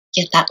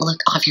Get that look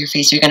off your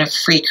face. You're gonna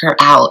freak her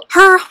out.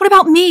 Her? What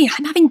about me?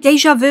 I'm having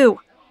deja vu.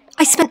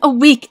 I spent a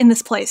week in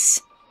this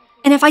place.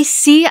 And if I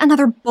see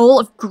another bowl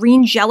of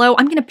green jello,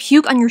 I'm gonna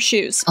puke on your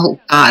shoes. Oh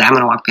God, I'm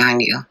gonna walk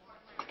behind you.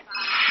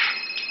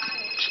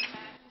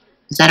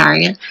 Is that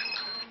Arya?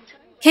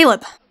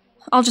 Caleb.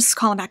 I'll just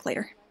call him back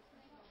later.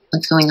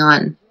 What's going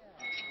on?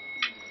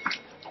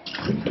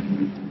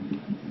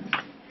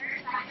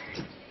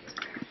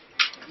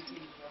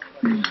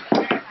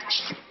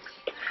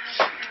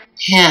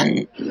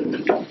 Han,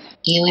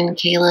 you and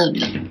Caleb...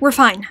 We're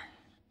fine.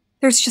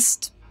 There's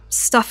just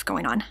stuff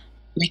going on.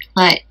 Like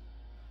what?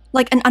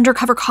 Like an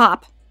undercover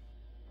cop.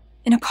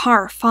 In a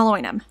car,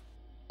 following him.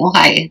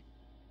 Why?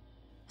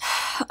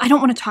 I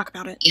don't want to talk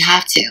about it. You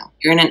have to.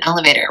 You're in an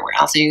elevator. Where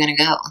else are you gonna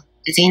go?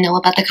 Does he know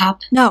about the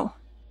cop? No.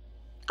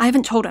 I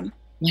haven't told him.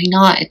 Why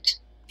not?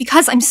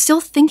 Because I'm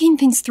still thinking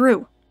things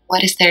through.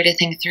 What is there to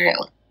think through?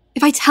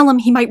 If I tell him,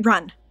 he might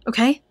run,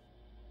 okay?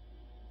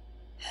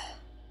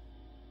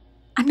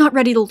 I'm not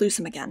ready to lose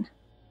him again.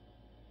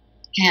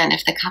 Han,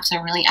 if the cops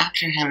are really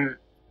after him,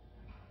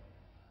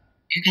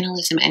 you're gonna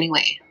lose him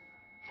anyway.